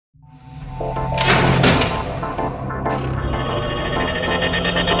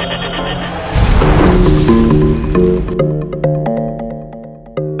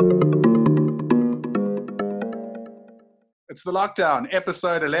It's the lockdown,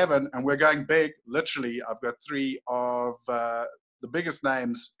 episode 11, and we're going big. Literally, I've got three of the biggest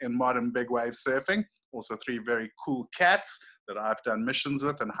names in modern big wave surfing. Also, three very cool cats that I've done missions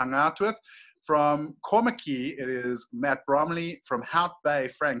with and hung out with. From Cormacky, it is Matt Bromley. From Hout Bay,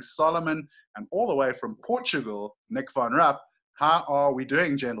 Frank Solomon. And all the way from Portugal, Nic von Rupp. How are we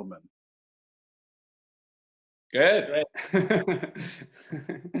doing, gentlemen? Good.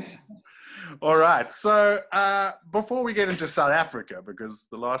 All right. So before we get into South Africa, because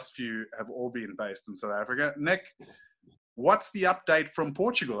the last few have all been based in South Africa, Nic, what's the update from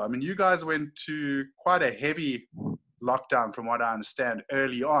Portugal? I mean, you guys went to quite a heavy lockdown from what I understand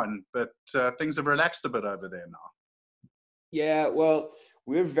early on, but things have relaxed a bit over there now. Yeah, well,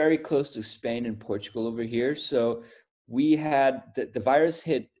 we're very close to Spain and Portugal over here. So we had the virus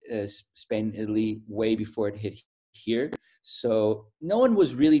hit Spain and Italy way before it hit here. So no one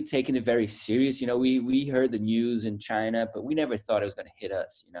was really taking it very serious. You know, we heard the news in China, but we never thought it was going to hit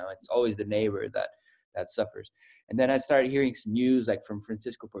us. You know, it's always the neighbor that suffers. And then I started hearing some news like from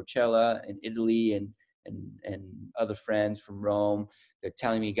Francisco Porcella in Italy and other friends from Rome. They're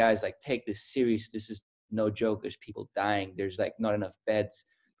telling me, guys, like, take this serious. This is no joke. There's people dying. There's like not enough beds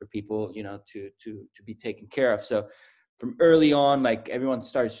for people, you know, to be taken care of. So from early on, like everyone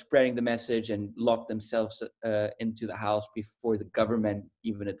started spreading the message and locked themselves into the house before the government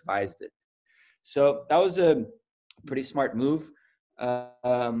even advised it. So that was a pretty smart move.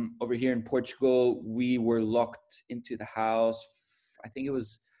 Over here in Portugal, we were locked into the house. I think it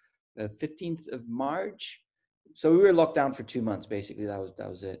was the 15th of March. So we were locked down for 2 months, basically. That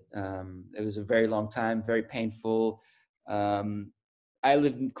was it. It was a very long time, very painful. I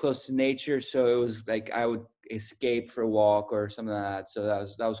lived close to nature, so it was like I would escape for a walk or something like that. So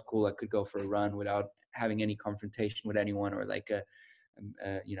that was cool. I could go for a run without having any confrontation with anyone or like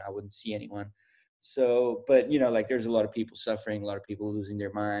you know, I wouldn't see anyone. So, but you know, like there's a lot of people suffering, a lot of people losing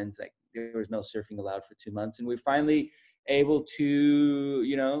their minds. Like there was no surfing allowed for 2 months, and we're finally able to,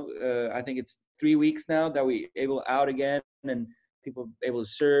 you know, I think it's 3 weeks now that we able out again, and people able to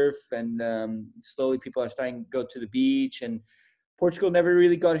surf, and slowly people are starting to go to the beach. And Portugal never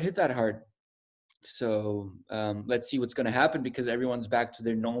really got hit that hard. So let's see what's going to happen, because everyone's back to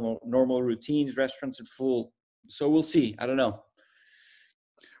their normal routines. Restaurants are full, so we'll see. I don't know.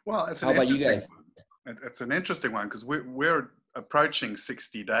 Well, how about you guys? It's an interesting one, because we're approaching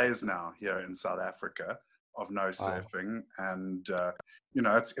 60 days now here in South Africa of no surfing. And, you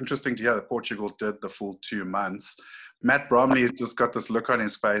know, it's interesting to hear that Portugal did the full 2 months. Matt Bromley has just got this look on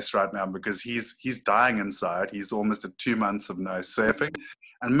his face right now because he's dying inside. He's almost at 2 months of no surfing.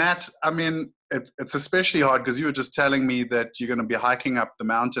 And Matt, I mean, it's especially hard because you were just telling me that you're going to be hiking up the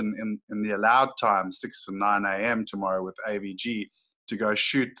mountain in the allowed time, 6 to 9 a.m. tomorrow with AVG, to go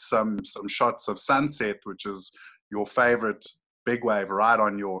shoot some shots of sunset, which is your favorite big wave right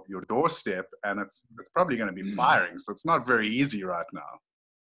on your doorstep, and it's probably going to be firing. So it's not very easy right now.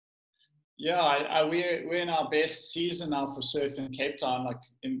 Yeah, we're in our best season now for surfing in Cape Town, like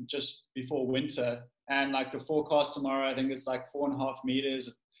in just before winter. And like the forecast tomorrow, I think it's like 4.5 meters,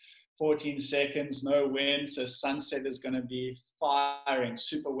 14 seconds, no wind. So sunset is going to be firing,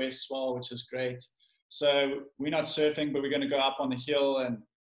 super west swell, which is great. So we're not surfing, but we're going to go up on the hill, and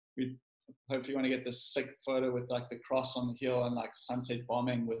we hopefully want to get this sick photo with like the cross on the hill and like sunset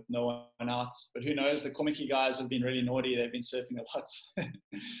bombing with no one out. But who knows? The Komiki guys have been really naughty. They've been surfing a lot.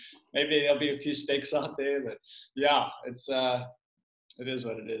 Maybe there'll be a few specks out there, but yeah, it is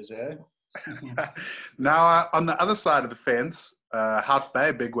what it is, eh? Now, on the other side of the fence, Hout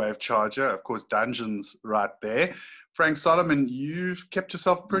Bay big wave charger, of course, Dungeons right there. Frank Solomon, you've kept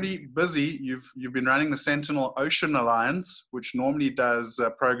yourself pretty busy. You've been running the Sentinel Ocean Alliance, which normally does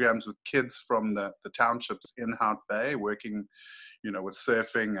programs with kids from the townships in Hout Bay, working, you know, with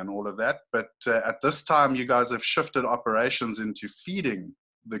surfing and all of that. But at this time, you guys have shifted operations into feeding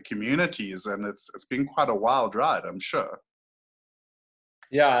the communities, and it's been quite a wild ride, I'm sure.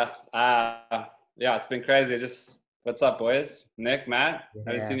 Yeah, it's been crazy. Just what's up, boys? Nic, Matt,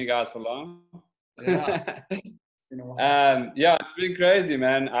 haven't seen you guys for long. Yeah. Yeah, it's been crazy,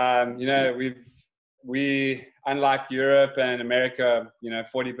 man. You know, we unlike Europe and America, you know,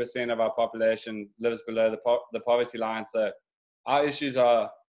 40% of our population lives below the poverty line. So our issues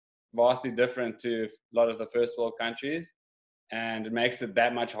are vastly different to a lot of the first world countries, and it makes it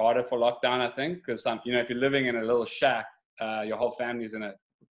that much harder for lockdown, I think, because you know, if you're living in a little shack, your whole family's in a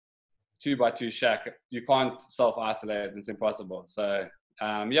 2x2 shack. You can't self-isolate; it's impossible. So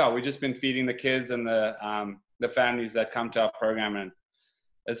yeah, we've just been feeding the kids and the families that come to our program, and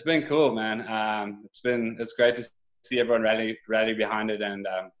it's been cool, man. It's great to see everyone rally behind it, and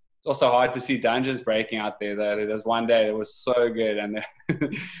it's also hard to see dungeons breaking out there. Though there's one day it was so good, and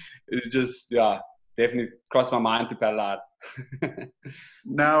it just definitely crossed my mind to paddle out.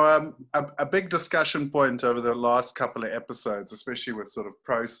 Now, a big discussion point over the last couple of episodes, especially with sort of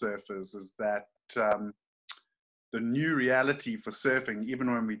pro surfers, is that the new reality for surfing,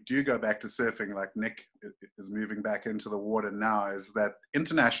 even when we do go back to surfing, like Nic is moving back into the water now, is that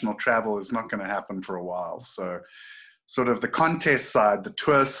international travel is not going to happen for a while. So sort of the contest side, the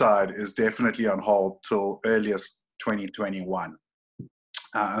tour side is definitely on hold till earliest 2021.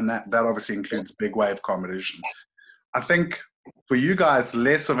 And that obviously includes big wave competition. I think for you guys,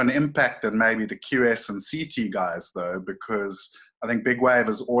 less of an impact than maybe the QS and CT guys, though, because I think big wave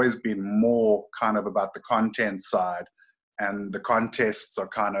has always been more kind of about the content side, and the contests are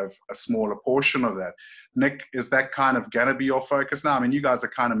kind of a smaller portion of that. Nic, is that kind of going to be your focus now? I mean, you guys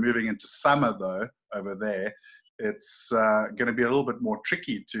are kind of moving into summer, though, over there. It's going to be a little bit more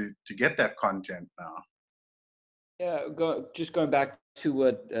tricky to get that content now. Yeah, just going back to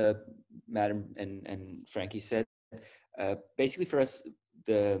what Matt and Frankie said, basically for us,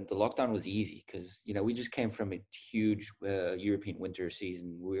 the lockdown was easy because, you know, we just came from a huge European winter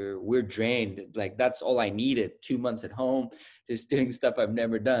season. We're drained. Like, that's all I needed. 2 months at home, just doing stuff I've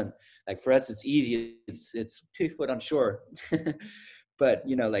never done. Like, for us, it's easy. It's 2 foot on shore. But,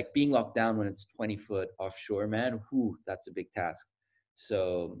 you know, like being locked down when it's 20 foot offshore, man, that's a big task.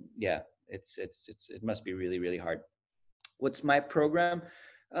 So yeah, it must be really, really hard. What's my program?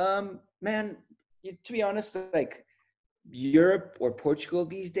 Man, to be honest, like Europe or Portugal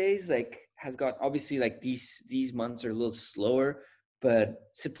these days, like has got, obviously like these months are a little slower,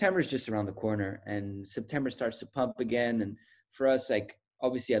 but September is just around the corner and September starts to pump again. And for us, like,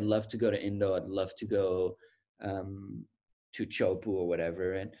 obviously I'd love to go to Indo. I'd love to go, to Chopu or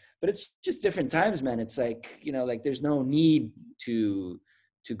whatever. But it's just different times, man. It's like, you know, like there's no need to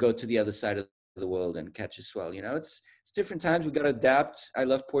go to the other side of the world and catch a swell. You know, it's different times. We got to adapt. I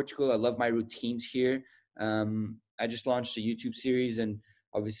love Portugal. I love my routines here. I just launched a YouTube series, and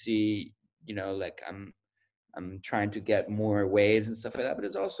obviously, you know, like I'm trying to get more waves and stuff like that. But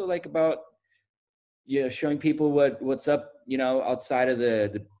it's also like about, you know, showing people what's up, you know, outside of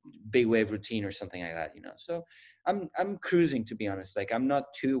the big wave routine or something like that, you know. So I'm cruising, to be honest. Like, I'm not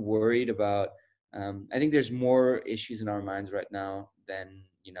too worried about, I think there's more issues in our minds right now than,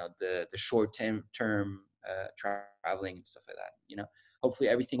 you know, the short term traveling and stuff like that, you know. Hopefully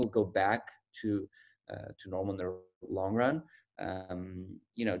everything will go back to normal in the long run.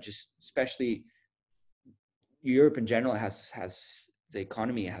 You know, just especially Europe in general has the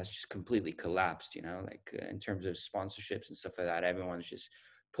economy has just completely collapsed, you know, like in terms of sponsorships and stuff like that. Everyone's just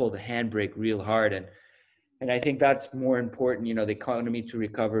pulled the handbrake real hard. And I think that's more important, you know, the economy to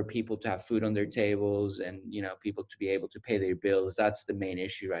recover, people to have food on their tables, and, you know, people to be able to pay their bills. That's the main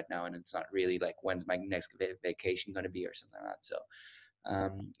issue right now. And it's not really like, when's my next vacation going to be or something like that. So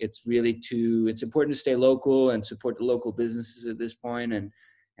it's really it's important to stay local and support the local businesses at this point, and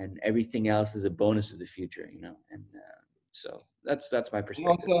everything else is a bonus of the future, you know. And so that's my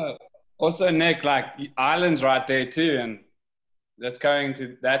perspective. Also, Nic, like Ireland's right there too, and that's going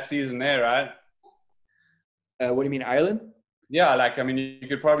to that season there, right? What do you mean, Ireland? Yeah, like, I mean, you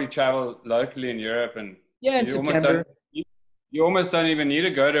could probably travel locally in Europe, and in September. You almost don't even need to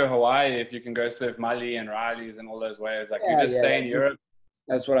go to Hawaii if you can go surf Mully and Riley's and all those waves. Like, you just stay in Europe.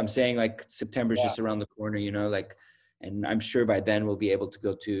 That's what I'm saying. Like, September's just around the corner, you know, like, and I'm sure by then we'll be able to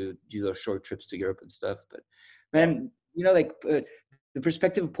go to do those short trips to Europe and stuff. But man, you know, like the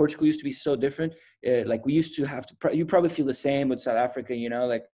perspective of Portugal used to be so different. Like, we used to have to, you probably feel the same with South Africa, you know,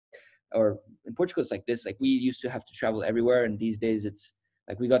 like, or in Portugal, it's like this. Like, we used to have to travel everywhere, and these days it's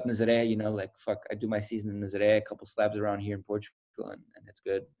like we got Nazaré, you know, like, fuck, I do my season in Nazaré, a couple slabs around here in Portugal, and it's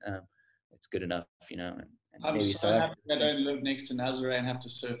good. It's good enough, you know. And I'm maybe so happy I don't live next to Nazaré and have to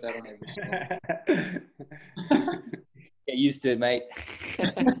surf that on every spot. Get used to it, mate.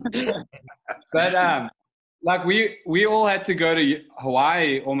 But like we all had to go to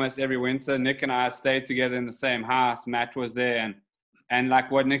Hawaii almost every winter. Nic and I stayed together in the same house. Matt was there, and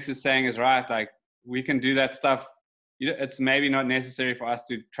like what Nic is saying is right. Like, we can do that stuff. It's maybe not necessary for us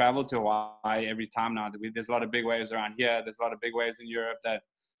to travel to Hawaii every time now. There's a lot of big waves around here. There's a lot of big waves in Europe that,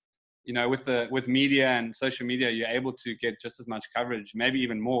 you know, with media and social media, you're able to get just as much coverage, maybe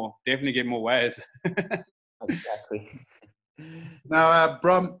even more. Definitely get more waves. Exactly. Now,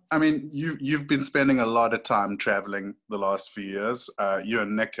 Brom, I mean, you've been spending a lot of time traveling the last few years. You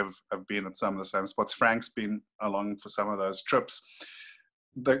and Nic have been at some of the same spots. Frank's been along for some of those trips.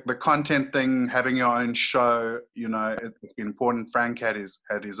 The content thing, having your own show, you know, it's been important. Frank had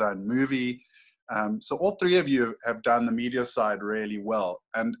his own movie. So all three of you have done the media side really well.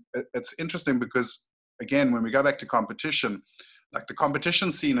 And it's interesting because, again, when we go back to competition, like the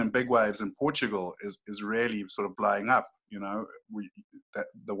competition scene in big waves in Portugal is really sort of blowing up. You know,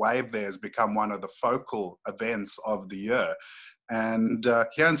 the wave there has become one of the focal events of the year. And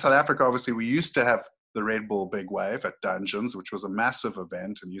here in South Africa, obviously, we used to have the Red Bull Big Wave at Dungeons, which was a massive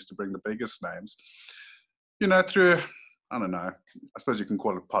event and used to bring the biggest names. You know, through, I don't know, I suppose you can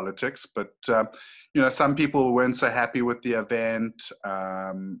call it politics, but, you know, some people weren't so happy with the event.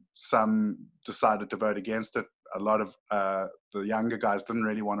 Some decided to vote against it. A lot of the younger guys didn't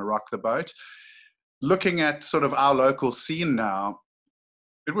really want to rock the boat. Looking at sort of our local scene now,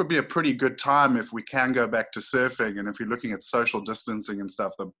 it would be a pretty good time if we can go back to surfing. And if you're looking at social distancing and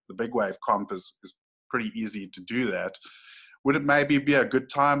stuff, the big wave comp is pretty easy to do that. Would it maybe be a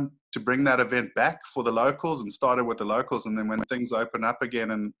good time to bring that event back for the locals and start it with the locals? And then when things open up again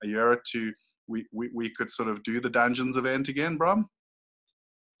in a year or two, we could sort of do the Dungeons event again, Brom?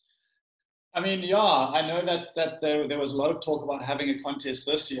 I mean, yeah, I know that there was a lot of talk about having a contest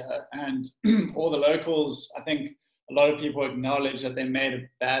this year, and all the locals, I think a lot of people acknowledge that they made a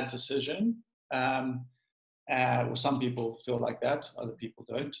bad decision. Well, some people feel like that, other people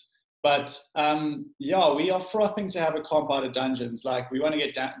don't. But yeah, we are frothing to have a comp out of Dungeons. Like, we want to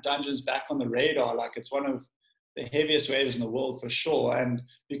get Dungeons back on the radar. Like, it's one of the heaviest waves in the world for sure. And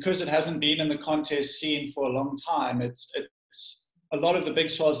because it hasn't been in the contest scene for a long time, it's a lot of the big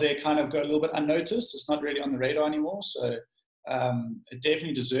swells there kind of go a little bit unnoticed. It's not really on the radar anymore. So it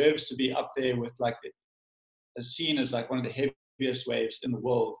definitely deserves to be up there with like the scene as like one of the heaviest waves in the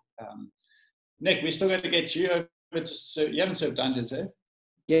world. Nick, we still got to get you over to surf. You haven't surfed Dungeons, eh?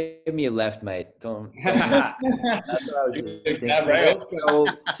 Give me a left, mate. Don't. That's what I was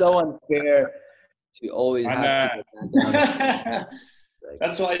thinking. So unfair to always have to go back.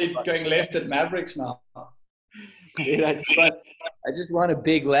 That's why you're going left at Mavericks now. Dude, I just want a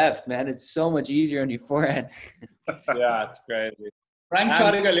big left, man. It's so much easier on your forehand. Yeah, it's crazy. Frank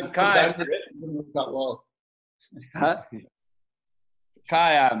tried to go left at it didn't work out well. Huh?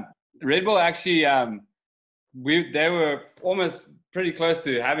 Kai, Red Bull actually, they were almost pretty close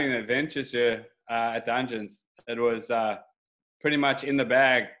to having an event this year at Dungeons. It was pretty much in the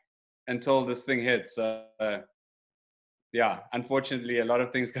bag until this thing hit. So, yeah, unfortunately, a lot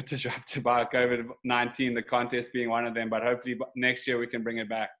of things got disrupted by COVID-19, the contest being one of them. But hopefully next year we can bring it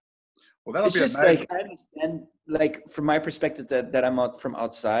back. Well, that'll it's be just amazing. like, I understand, like, from my perspective that I'm out from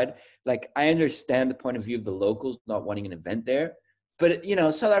outside, like, I understand the point of view of the locals not wanting an event there. But, you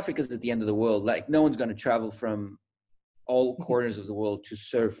know, South Africa's at the end of the world. Like, no one's going to travel from all corners of the world to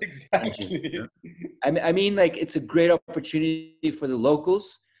surf. Exactly. I mean, like, it's a great opportunity for the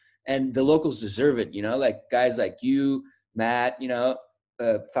locals, and the locals deserve it, you know, like guys like you, Matt, you know,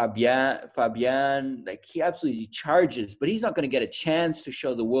 Fabian, like, he absolutely charges, but he's not going to get a chance to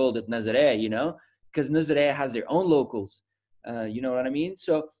show the world at Nazaré, you know, because Nazaré has their own locals. You know what I mean?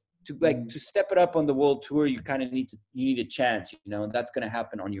 So to step it up on the world tour, you kind of need a chance, you know, and that's going to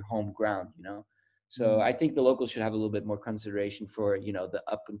happen on your home ground, you know. So I think the locals should have a little bit more consideration for, you know, the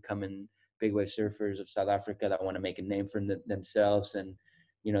up and coming big wave surfers of South Africa that want to make a name for themselves. And,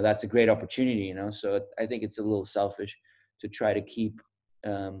 you know, that's a great opportunity, you know. So I think it's a little selfish to try to keep,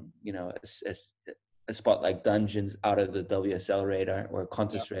 you know, a spot like Dungeons out of the WSL radar or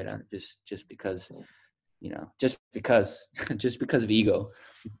contest radar, just because, you know, just because of ego.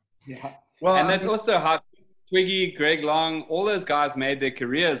 Yeah. Well, and that's also how Twiggy, Greg Long, all those guys made their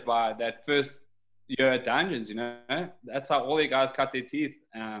careers by that first year at Dungeons, you know. That's how all the guys cut their teeth.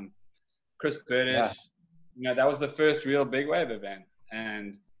 Chris Burdish, you know, that was the first real big wave event.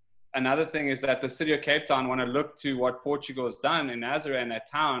 And another thing is that the city of Cape Town want to look to what Portugal has done in Nazaré and that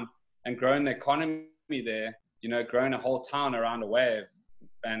town and growing the economy there, you know, growing a whole town around a wave.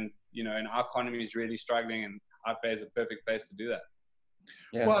 And, you know, and our economy is really struggling, and High Bay is a perfect place to do that.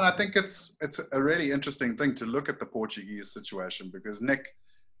 Yeah. Well, and I think it's a really interesting thing to look at the Portuguese situation, because, Nick,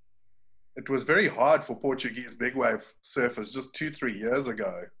 it was very hard for Portuguese big wave surfers just 2-3 years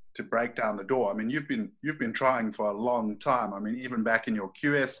ago to break down the door. I mean, you've been trying for a long time. I mean, even back in your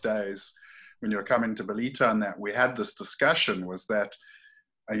QS days, when you were coming to Belita and that, we had this discussion, was that,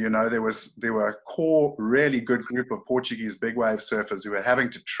 you know, there were a core, really good group of Portuguese big wave surfers who were having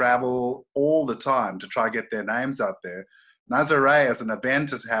to travel all the time to try to get their names out there. Nazaré as an event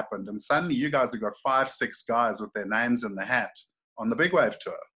has happened, and suddenly you guys have got 5-6 guys with their names in the hat on the big wave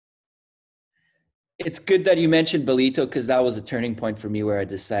tour. It's good that you mentioned Belito, because that was a turning point for me where I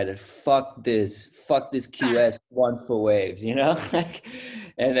decided, fuck this QS one for waves, you know?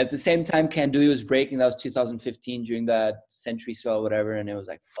 And at the same time, Kandui was breaking. That was 2015 during that Century Swell, whatever. And it was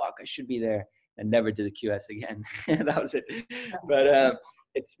like, fuck, I should be there. and never did the QS again. That was it. But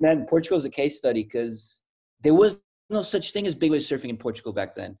man, Portugal's a case study because there was no such thing as big wave surfing in Portugal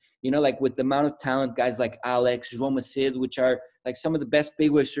back then. Like with the amount of talent, guys like Alex, João Macedo, which are like some of the best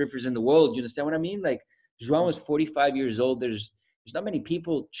big wave surfers in the world. You understand what I mean? Like João was 45 years old. There's not many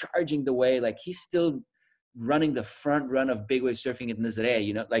people charging the way. Like he's still running the front run of big wave surfing at Nazaré,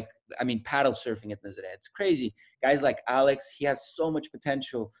 paddle surfing at Nazaré. It's crazy. Guys like Alex, he has so much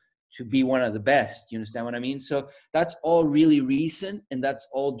potential to be one of the best. You understand what I mean? So that's all really recent, and that's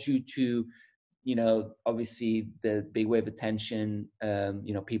all due to, obviously the big wave attention,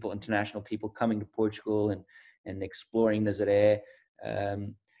 international people coming to Portugal and exploring Nazaré.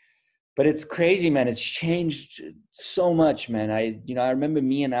 But it's crazy, man. It's changed so much, man. I remember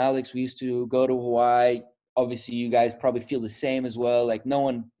me and Alex, we used to go to Hawaii. Obviously, you guys probably feel the same as well. Like no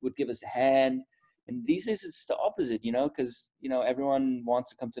one would give us a hand. And these days it's the opposite, because, everyone wants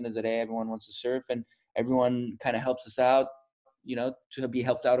to come to Nazaré. Everyone wants to surf, and everyone kind of helps us out, to be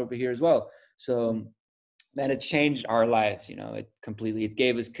helped out over here as well. So, man, it changed our lives, it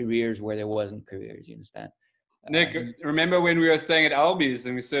gave us careers where there wasn't careers, you understand? Nick, remember when we were staying at Albi's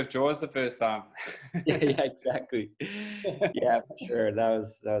and we surfed Jaws the first time? yeah, exactly. Yeah, for sure. That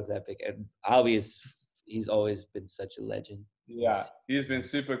was epic. And Albi he's always been such a legend. Yeah, he's been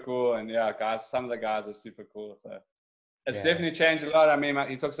super cool. And yeah, guys, some of the guys are super cool. So it's definitely changed a lot. I mean,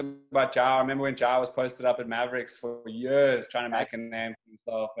 he talks about Jao. I remember when Jao was posted up at Mavericks for years trying to make a name for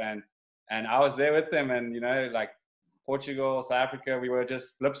himself. And I was there with him, and, like Portugal, South Africa, we were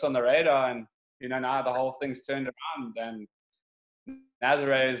just blips on the radar. And, now the whole thing's turned around, and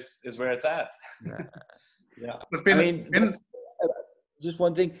Nazaré is where it's at. Yeah. Just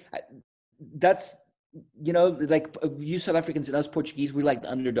one thing. That's, like you South Africans and us Portuguese, we like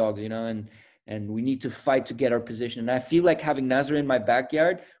the underdogs, and we need to fight to get our position. And I feel like having Nazaré in my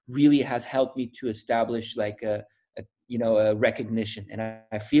backyard really has helped me to establish like a recognition. And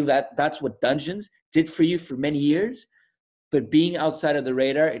I feel that that's what Dungeons did for you for many years. But being outside of the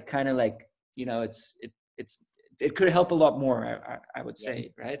radar, it kind of like, it could help a lot more, I would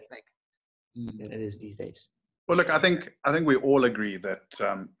say, right? Like than it is these days. Well, look, I think we all agree that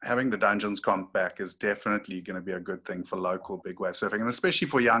having the Dungeons comp back is definitely going to be a good thing for local big wave surfing, and especially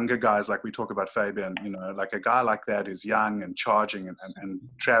for younger guys like we talk about Fabian. Like a guy like that is young and charging and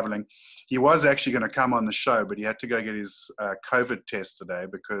traveling. He was actually going to come on the show, but he had to go get his COVID test today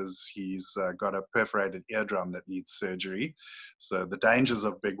because he's got a perforated eardrum that needs surgery. So the dangers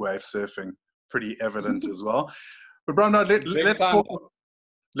of big wave surfing pretty evident as well. But Bromdog,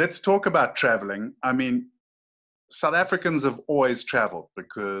 let's talk about traveling. I mean, South Africans have always traveled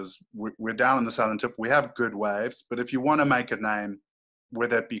because we're down in the southern tip. We have good waves, but if you want to make a name,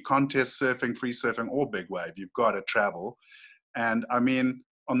 whether it be contest surfing, free surfing, or big wave, you've got to travel. And I mean,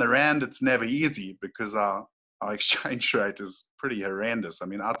 on the Rand, it's never easy because our exchange rate is pretty horrendous. I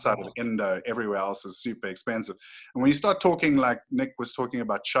mean, outside of Indo, everywhere else is super expensive. And when you start talking like Nick was talking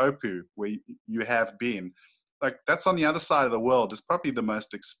about Chopu, where you have been, like that's on the other side of the world. It's probably the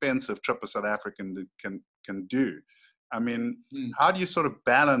most expensive trip a South African can do. I mean, how do you sort of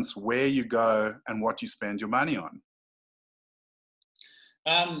balance where you go and what you spend your money on?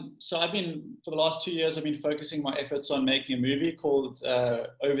 So for the last 2 years, I've been focusing my efforts on making a movie called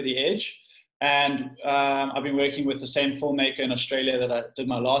Over the Edge. And I've been working with the same filmmaker in Australia that I did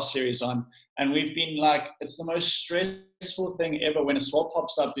my last series on. And we've been like, it's the most stressful thing ever when a swell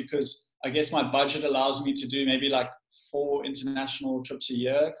pops up, because I guess my budget allows me to do maybe like 4 international trips a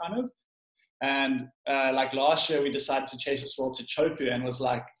year kind of. And like last year, we decided to chase a swell to Chopu, and was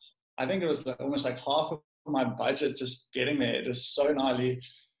like, I think it was almost like half of my budget just getting there. It was so gnarly.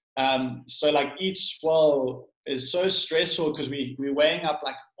 So like each swell is so stressful because we're weighing up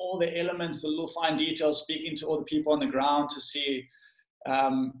like all the elements, the little fine details, speaking to all the people on the ground to see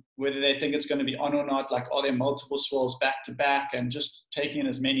whether they think it's going to be on or not. Like, are there multiple swells back to back, and just taking in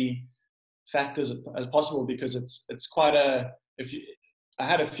as many factors as possible, because it's quite I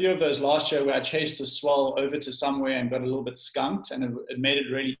had a few of those last year where I chased a swell over to somewhere and got a little bit skunked, and it made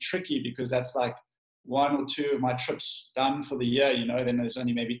it really tricky, because that's like 1 or 2 of my trips done for the year, then there's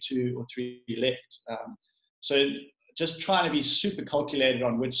only maybe 2 or 3 left. So just trying to be super calculated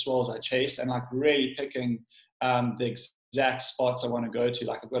on which swells I chase, and like really picking the exact spots I want to go to.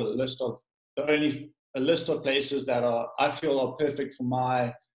 Like I've got a list of places that I feel are perfect for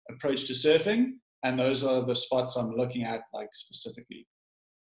my approach to surfing, and those are the spots I'm looking at like specifically.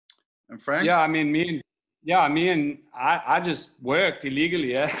 And Frank? Yeah, I mean, I just worked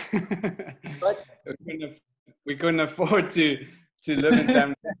illegally. Yeah, But we couldn't afford to live in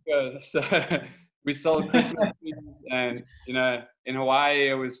San Francisco, so we sold Christmas trees, and in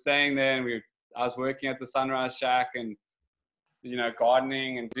Hawaii I was staying there, and we I was working at the Sunrise Shack and, you know,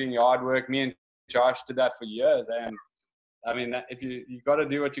 gardening and doing yard work. Me and Josh did that for years. And I mean, if you got to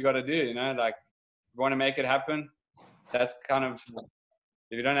do what you got to do, you know, like if you want to make it happen, that's kind of,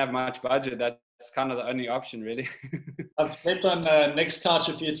 if you don't have much budget, that's kind of the only option, really. I've slept on Nick's couch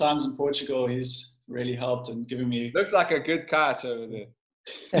a few times in Portugal. He's really helped and given me. Looks like a good couch over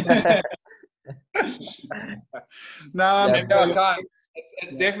there. No,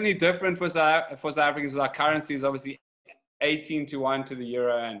 it's definitely different for South Africans. Our currency is obviously 18-1 to the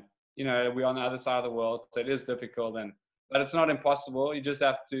euro, and you know we're on the other side of the world, so it is difficult. But it's not impossible. You just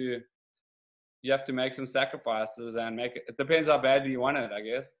have to make some sacrifices and make it. It depends how badly you want it, I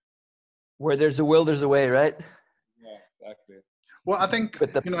guess. Where there's a will, there's a way, right? Yeah, exactly. Well, I think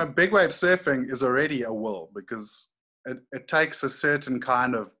you know, big wave surfing is already a will, because it takes a certain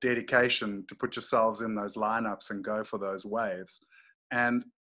kind of dedication to put yourselves in those lineups and go for those waves. And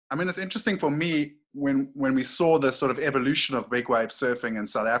I mean, it's interesting for me when we saw the sort of evolution of big wave surfing in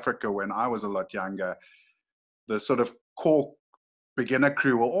South Africa when I was a lot younger. The sort of core beginner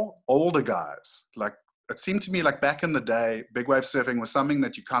crew were all older guys. Like, it seemed to me like back in the day, big wave surfing was something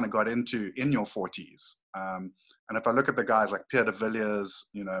that you kind of got into in your 40s. And if I look at the guys like Pierre de Villiers,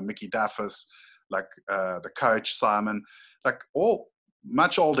 you know, Mickey Daffus, like the coach, Simon, like all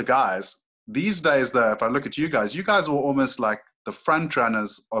much older guys. These days, though, if I look at you guys were almost like the front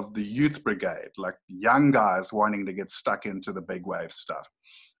runners of the youth brigade, like young guys wanting to get stuck into the big wave stuff.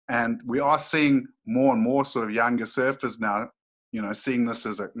 And we are seeing more and more sort of younger surfers now, you know, seeing this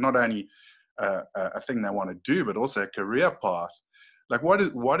as not only a thing they want to do, but also a career path. Like,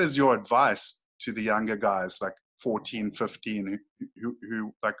 what is your advice to the younger guys, like 14, 15,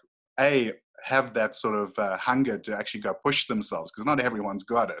 who like, have that sort of hunger to actually go push themselves, because not everyone's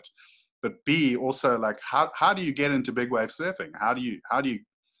got it, but B, also like how do you get into big wave surfing? How do you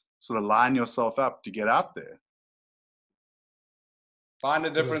sort of line yourself up to get out there? Find a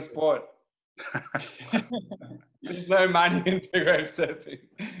different sport. There's no money in big wave surfing.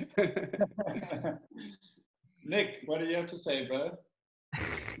 Nick, what do you have to say, bro?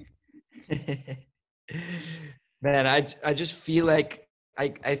 Man, I just feel like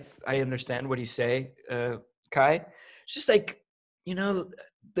I understand what you say, Kai. It's just like, you know,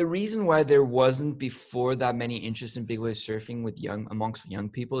 the reason why there wasn't before that many interest in big wave surfing amongst young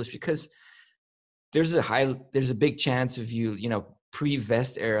people is because there's a big chance of you know,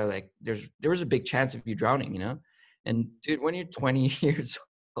 pre-vest era, like there was a big chance of you drowning, you know. And dude, when you're 20 years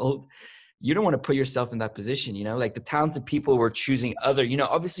old, you don't want to put yourself in that position, you know. Like the talented people were choosing other, you know,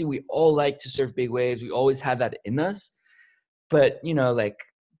 obviously we all like to surf big waves, we always had that in us, but you know, like,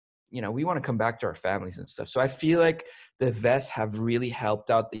 you know, we want to come back to our families and stuff. So I feel like the vests have really helped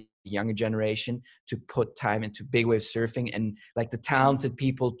out the younger generation to put time into big wave surfing, and like the talented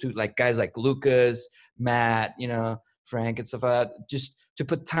people to like guys like Lucas, Matt, you know, Frank and stuff like that, just to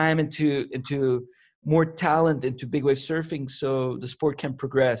put time into more talent into big wave surfing so the sport can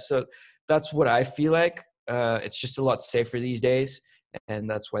progress. So that's what I feel like. It's just a lot safer these days, and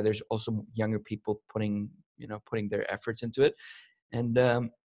that's why there's also younger people putting their efforts into it. And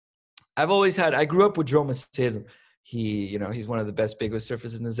I grew up with João Macedo. He's one of the best big wave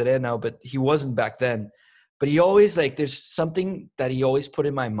surfers in Nazaré now, but he wasn't back then. But he always, like, there's something that he always put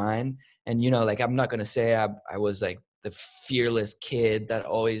in my mind. And, you know, like, I'm not going to say I was like the fearless kid that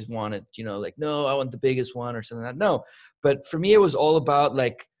always wanted, you know, like, no, I want the biggest one or something like that. No, but for me, it was all about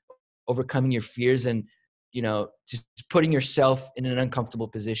like overcoming your fears and, you know, just putting yourself in an uncomfortable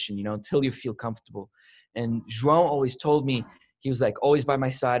position, you know, until you feel comfortable. And João always told me, he was like always by my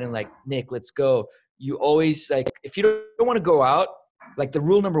side and like, Nick, let's go. You always, like, if you don't want to go out, like the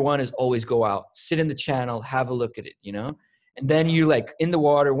rule number one is always go out, sit in the channel, have a look at it, you know? And then you like in the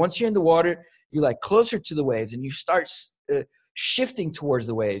water, once you're in the water, you're like closer to the waves and you start shifting towards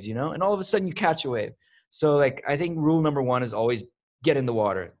the waves, you know? And all of a sudden you catch a wave. So like, I think rule number one is always get in the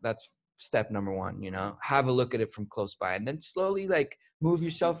water. That's step number one, you know, have a look at it from close by and then slowly like move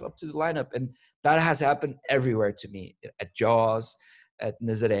yourself up to the lineup. And that has happened everywhere to me, at Jaws, at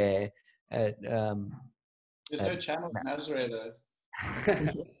Nazaré, at there's no channel for Nazaré though.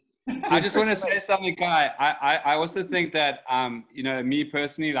 I just want to say something, Kai. I also think that, you know, me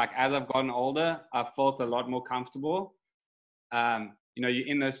personally, like as I've gotten older, I've felt a lot more comfortable. You know, you're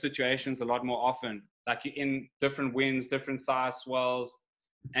in those situations a lot more often. Like you're in different winds, different size swells.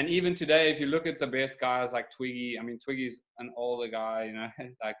 And even today, if you look at the best guys like Twiggy, I mean, Twiggy's an older guy, you know,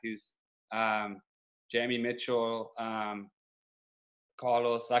 like he's Jamie Mitchell,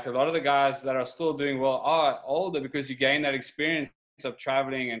 Carlos, like a lot of the guys that are still doing well are older because you gain that experience of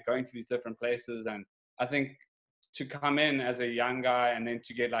traveling and going to these different places. And I think to come in as a young guy and then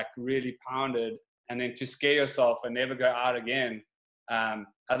to get like really pounded and then to scare yourself and never go out again. I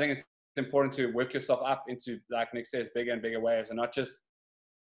think it's important to work yourself up into, like Nic says, bigger and bigger waves, and not just,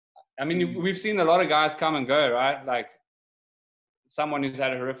 I mean, we've seen a lot of guys come and go, right? Like someone who's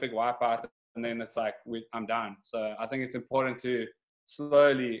had a horrific wipeout and then it's like, I'm done. So I think it's important to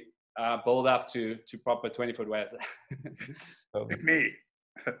slowly build up to proper 20-foot waves. Like me,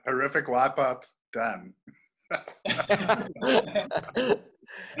 horrific wipeout, done.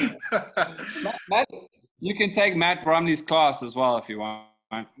 Matt, you can take Matt Bromley's class as well if you want.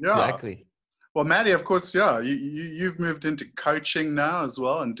 Yeah. Exactly. Well, Maddie, of course, yeah, you've moved into coaching now as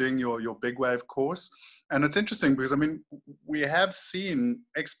well and doing your big wave course. And it's interesting because, I mean, we have seen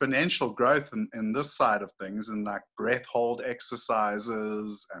exponential growth in this side of things, and like breath hold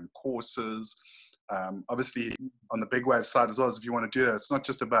exercises and courses. Obviously, on the big wave side as well, as if you want to do that, it's not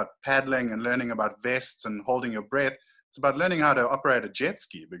just about paddling and learning about vests and holding your breath. It's about learning how to operate a jet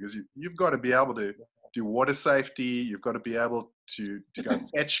ski, because you've got to be able to do water safety. You've got to be able to go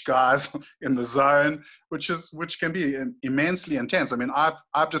catch guys in the zone, which can be immensely intense. I mean,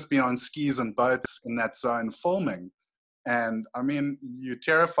 I've just been on skis and boats in that zone filming, and I mean, you're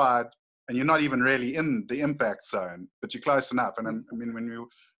terrified, and you're not even really in the impact zone, but you're close enough. And I mean, when you're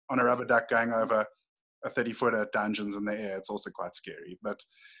on a rubber duck going over a 30-footer dungeons in the air, it's also quite scary. But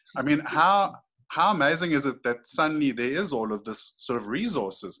I mean, how amazing is it that suddenly there is all of this sort of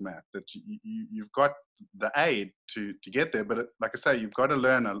resources, Matt, that you've got the aid to get there. But like I say, you've got to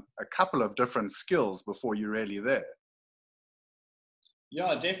learn a couple of different skills before you're really there.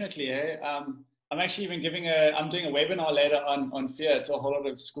 Yeah, definitely. Eh? I'm actually even I'm doing a webinar later on fear to a whole lot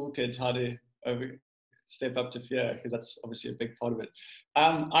of school kids, how to step up to fear, because that's obviously a big part of it.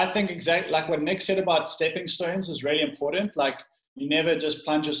 I think exactly like what Nic said about stepping stones is really important. Like, you never just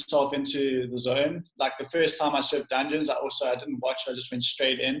plunge yourself into the zone. Like the first time I surfed dungeons, I didn't watch, I just went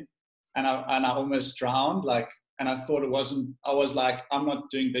straight in, and I almost drowned. Like, and I thought I was like, I'm not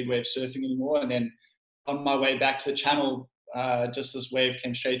doing big wave surfing anymore. And then on my way back to the channel, just this wave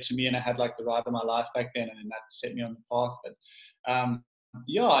came straight to me, and I had like the ride of my life back then, and then that set me on the path. But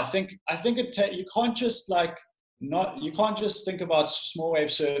yeah, I think you can't just you can't just think about small wave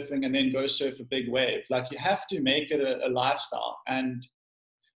surfing and then go surf a big wave. Like, you have to make it a lifestyle, and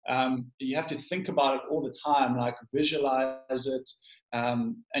you have to think about it all the time, like visualize it,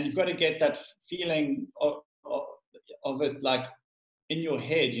 and you've got to get that feeling of it like in your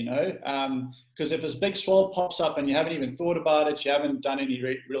head, you know, because if this big swell pops up and you haven't even thought about it, you haven't done any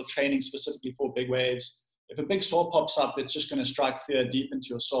real training specifically for big waves. If a big swell pops up, it's just going to strike fear deep into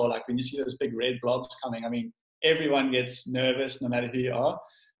your soul. Like when you see those big red blobs coming, I mean, everyone gets nervous no matter who you are.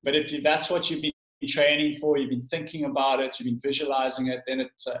 But if that's what you've been training for, you've been thinking about it, you've been visualizing it, then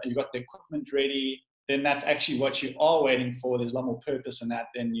you've got the equipment ready, then that's actually what you are waiting for. There's a lot more purpose in that.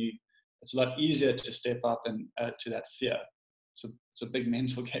 Then it's a lot easier to step up and to that fear. So it's a big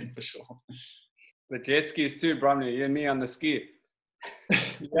mental game for sure. The jet skis too, Bromley, you and me on the ski.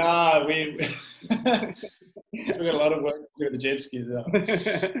 Yeah, we still got a lot of work to do with the jet skis.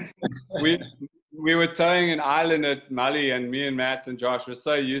 Yeah. We were towing an island at Mali, and me and Matt and Josh were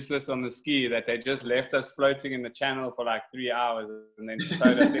so useless on the ski that they just left us floating in the channel for like 3 hours and then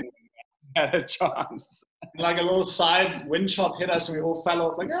towed us in and had a chance. Like a little side wind chop hit us and we all fell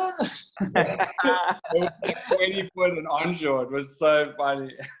off like, ah! It was like 20 foot and onshore. It was so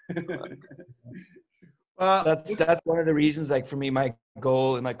funny. That's one of the reasons, like for me, my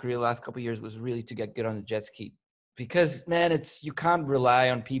goal in my career the last couple of years was really to get good on the jet ski, because man, you can't rely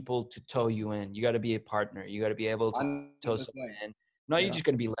on people to tow you in. You got to be a partner. You got to be able to tow someone in. No, you're just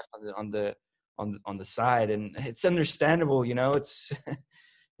going to be left on the side, and it's understandable, you know.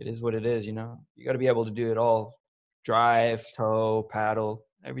 It is what it is, you know. You got to be able to do it all: drive, tow, paddle,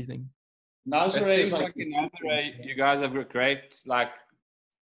 everything. Nazare is like in Nazare, you guys have a great like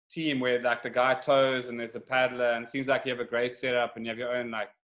team where like the guy tows and there's a paddler, and it seems like you have a great setup and you have your own, like,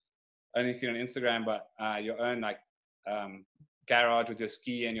 only seen on Instagram, but your own like garage with your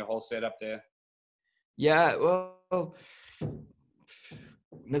ski and your whole setup there. Yeah, well,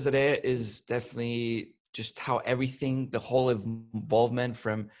 Nazare is definitely just how everything, the whole involvement,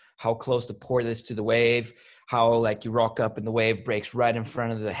 from how close the port is to the wave, how like you rock up and the wave breaks right in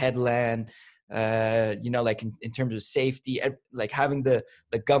front of the headland, you know, like in terms of safety, like having the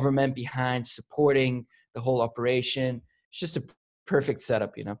government behind supporting the whole operation. It's just a perfect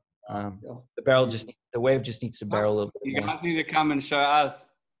setup, you know. The wave just needs to barrel a little bit more. You guys need to come and show us.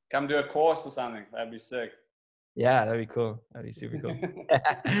 Come do a course or something. That'd be sick. Yeah, that'd be cool. That'd be super cool.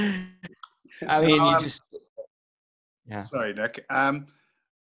 I mean, you just... Yeah. Sorry, Nic.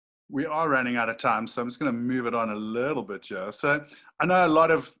 we are running out of time, so I'm just going to move it on a little bit here. So I know a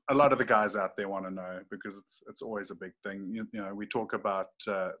lot of the guys out there want to know, because it's always a big thing. You know, we talk about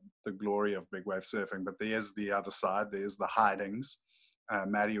the glory of big wave surfing, but there's the other side. There's the hidings.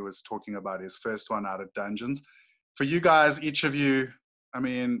 Matty was talking about his first one out of dungeons. For you guys, each of you, I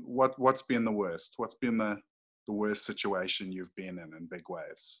mean, what's been the worst? What's been the worst situation you've been in big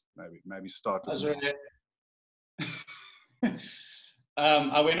waves? Maybe start with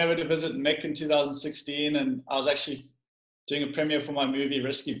I went over to visit Nic in 2016, and I was actually doing a premiere for my movie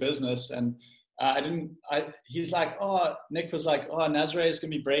Risky Business, and he's like, Nic was like, Nazare is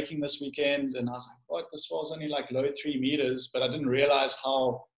going to be breaking this weekend, and I was like, what? This was only like low 3 meters, but I didn't realize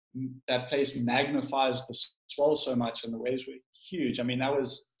how that place magnifies the swell so much, and the waves were huge. I mean, that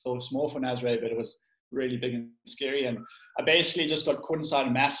was so small for Nazare, but it was really big and scary, and I basically just got caught inside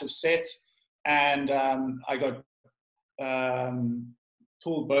a massive set, and I got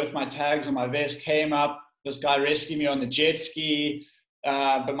pulled both my tags and my vest came up. This guy rescued me on the jet ski,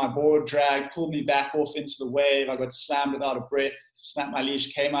 but my board dragged, pulled me back off into the wave. I got slammed without a breath, snapped my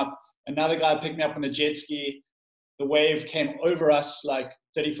leash, came up. Another guy picked me up on the jet ski. The wave came over us, like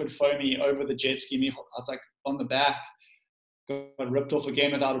 30-foot foamy over the jet ski. I was like on the back, got ripped off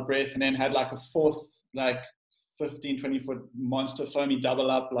again without a breath, and then had like a fourth, like 15, 20-foot monster foamy double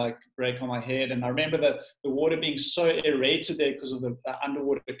up, like break on my head. And I remember the water being so aerated there because of the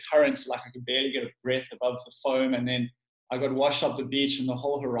underwater currents, like I could barely get a breath above the foam. And then I got washed up the beach, and the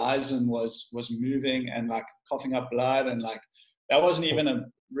whole horizon was moving and like coughing up blood. And like, that wasn't even a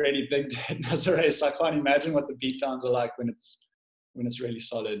really big dead Nazare, so I can't imagine what the beat downs are like when it's really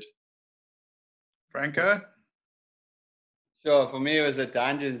solid. Franco? Sure, for me it was at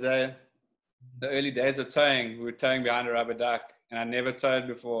dungeons. The early days of towing, we were towing behind a rubber duck, and I never towed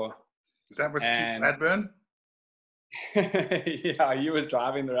before. Is that with Steve Bradburn? Yeah, he was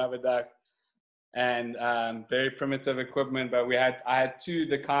driving the rubber duck, and very primitive equipment. But I had 2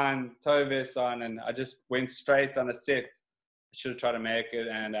 Deccan tow vests on, and I just went straight on a set. I should have tried to make it,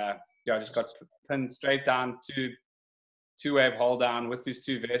 and I just got pinned straight down to 2-wave hold down with these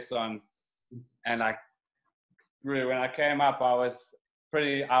 2 vests on, and really when I came up, I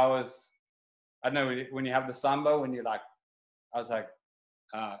don't know, when you have the samba, I was like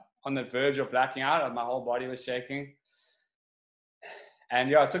on the verge of blacking out, and my whole body was shaking. And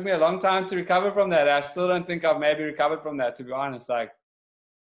it took me a long time to recover from that. I still don't think I've maybe recovered from that, to be honest. Like,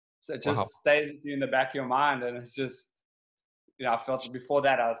 so it just stays with you in the back of your mind, and it's just, I felt before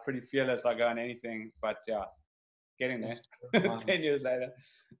that I was pretty fearless. I'll go on anything, but getting there 10 years later.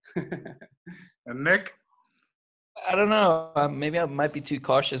 And Nic? I don't know. Maybe I might be too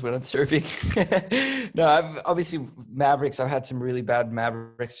cautious when I'm surfing. No, I've obviously Mavericks. I've had some really bad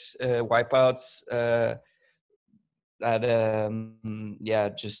Mavericks wipeouts.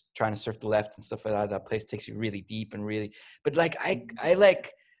 Just trying to surf the left and stuff like that. That place takes you really deep and really. But like I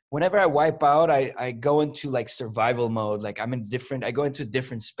like whenever I wipe out, I go into like survival mode. Like I go into a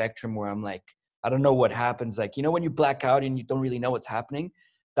different spectrum where I'm like, I don't know what happens. Like, when you black out and you don't really know what's happening.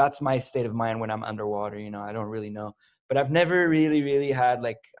 That's my state of mind when I'm underwater. I don't really know. But I've never really had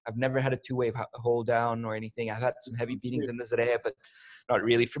I've never had a 2-wave hold down or anything. I've had some heavy beatings in this area, but not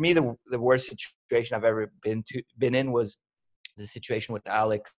really. For me, the worst situation I've ever been in was the situation with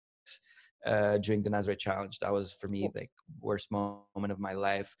Alex during the Nazare Challenge. That was for me like worst moment of my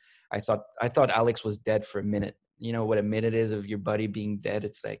life. I thought Alex was dead for a minute. You know what a minute is of your buddy being dead?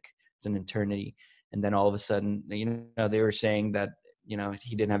 It's like it's an eternity. And then all of a sudden, they were saying that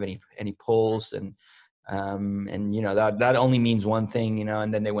he didn't have any pulse, and that only means one thing,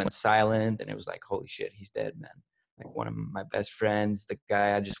 and then they went silent, and it was like, holy shit, he's dead, man. Like one of my best friends, the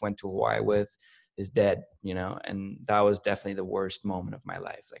guy I just went to Hawaii with, is dead, and that was definitely the worst moment of my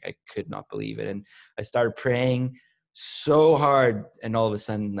life. Like I could not believe it. And I started praying so hard, and all of a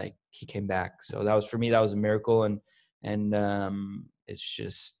sudden, like he came back. So that was, for me, that was a miracle. And it's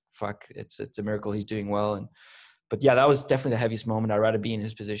just, it's a miracle he's doing well. But yeah, that was definitely the heaviest moment. I'd rather be in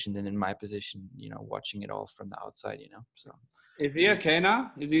his position than in my position, watching it all from the outside, so. Is he okay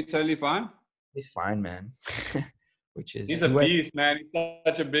now? Is he totally fine? He's fine, man. He's a beast, man. He's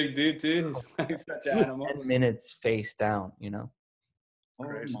such a big dude too. He's such an animal. 10 minutes face down,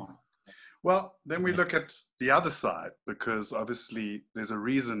 Crazy. Well, then we look at the other side, because obviously there's a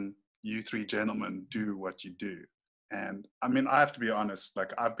reason you 3 gentlemen do what you do. And I mean, I have to be honest,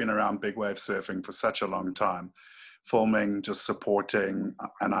 like I've been around big wave surfing for such a long time, filming, just supporting,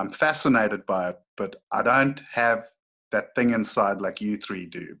 and I'm fascinated by it, but I don't have that thing inside like you 3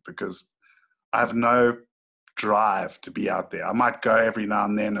 do, because I have no drive to be out there. I might go every now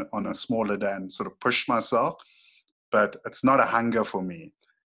and then on a smaller day and sort of push myself, but it's not a hunger for me.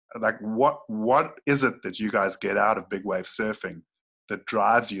 Like, what is it that you guys get out of big wave surfing that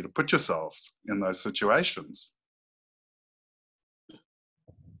drives you to put yourselves in those situations?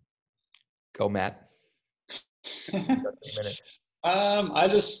 Go, Matt.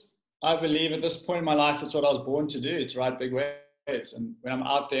 I believe at this point in my life, it's what I was born to do, to ride big waves. And when I'm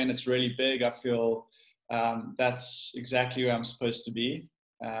out there and it's really big, I feel that's exactly where I'm supposed to be.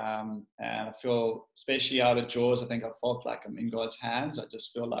 And I feel, especially out of Jaws, I think I felt like I'm in God's hands. I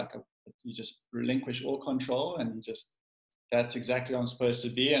just feel like you just relinquish all control, and that's exactly where I'm supposed to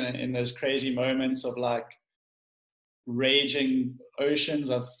be. And in those crazy moments of like raging oceans,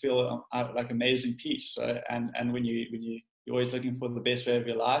 I feel like amazing peace. So, and when you're always looking for the best way of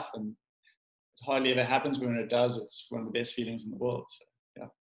your life, and it hardly ever happens, but when it does, it's one of the best feelings in the world. So,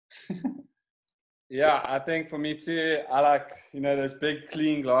 yeah. Yeah, I think for me too, I like, those big,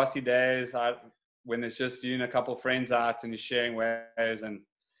 clean, glassy days when it's just you and a couple of friends out and you're sharing waves. And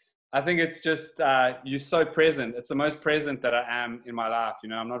I think it's just, you're so present. It's the most present that I am in my life.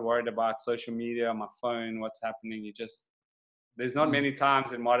 I'm not worried about social media, my phone, what's happening. There's not many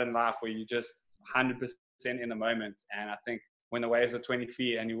times in modern life where you're just 100% in the moment. And I think when the waves are 20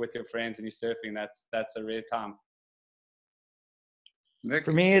 feet and you're with your friends and you're surfing, that's a rare time. Nic?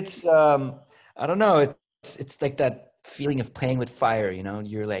 For me, it's I don't know. It's like that feeling of playing with fire.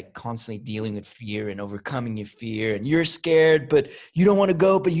 You're like constantly dealing with fear and overcoming your fear, and you're scared, but you don't want to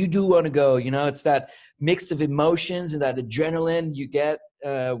go, but you do want to go. It's that mix of emotions and that adrenaline you get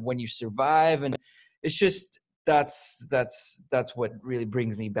when you survive, and it's just that's what really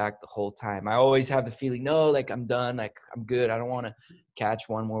brings me back the whole time. I always have the feeling, no, like I'm done, like I'm good. I don't want to catch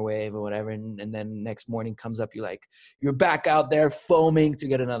one more wave or whatever. And then next morning comes up, you're back out there foaming to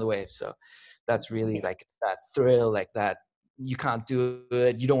get another wave. So that's really like, it's that thrill, like that you can't do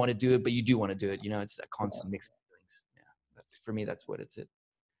it, you don't want to do it, but you do want to do it. It's that constant mix of feelings. Yeah, for me, that's what it's it.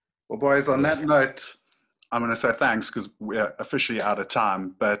 Well, boys, on that note, I'm going to say thanks because we're officially out of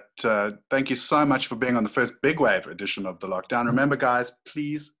time. But thank you so much for being on the first Big Wave edition of The Lockdown. Remember, guys,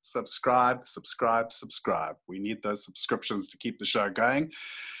 please subscribe. We need those subscriptions to keep the show going.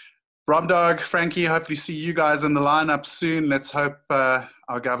 Bromdog, Frankie, hopefully see you guys in the lineup soon. Let's hope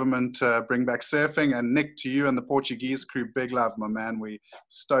our government bring back surfing. And Nic, to you and the Portuguese crew, big love, my man. We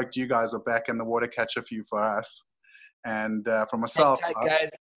stoked you guys are back in the water. Catch a few for us. And for myself,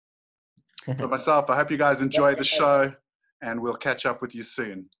 I hope you guys enjoyed the show, and we'll catch up with you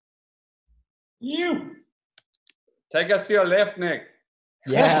soon. You take us to your left, Nic.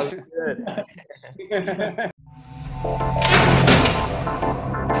 Yeah, good.